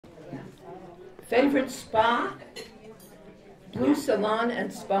Favorite spa? Blue Salon and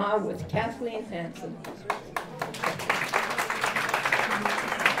Spa with Cathleen Hansen. My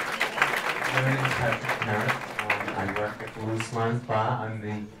name is Patrick. I work at Blue Salon and Spa. I'm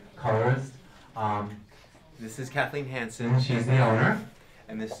the colorist. This is Cathleen Hansen. She's the owner.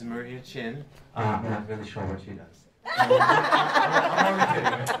 And this is Maria Chin. I'm not really sure what she does. I'm only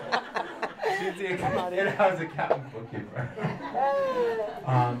kidding. She's the in-house accountant bookkeeper.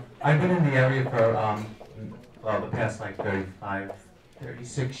 I've been in the area for well, the past like 35,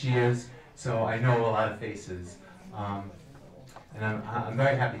 36 years, so I know a lot of faces. And I'm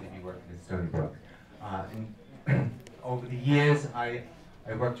very happy to be working in Stony Brook. Over the years, I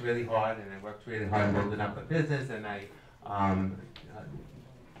worked really hard, and I worked really hard building up a business, and I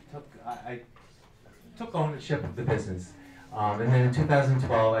took ownership of the business. And then in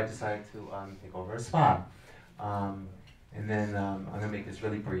 2012, I decided to take over a spa. And then I'm going to make this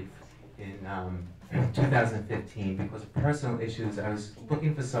really brief. In 2015, because of personal issues, I was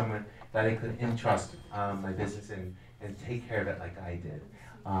looking for someone that I could entrust my business and take care of it like I did.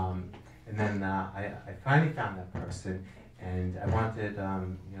 And then I finally found that person, and I wanted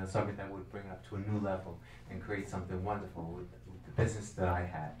something that would bring it up to a new level and create something wonderful with the business that I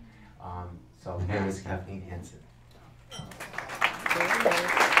had. So here is Cathleen Hansen.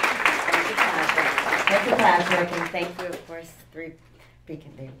 Thank you, Patrick, and thank you, of course,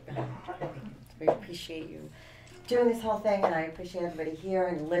 we appreciate you doing this whole thing, and I appreciate everybody here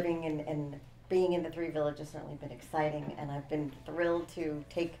and living and being in the Three Villages has certainly been exciting, and I've been thrilled to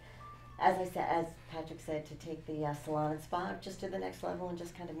take, as Patrick said, to take the Salon and Spa just to the next level and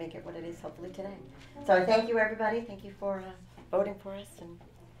just kind of make it what it is hopefully today. So I thank you, everybody. Thank you for voting for us, and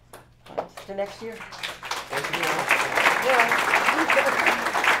to next year. Thank you.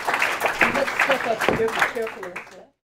 Let's step up carefully.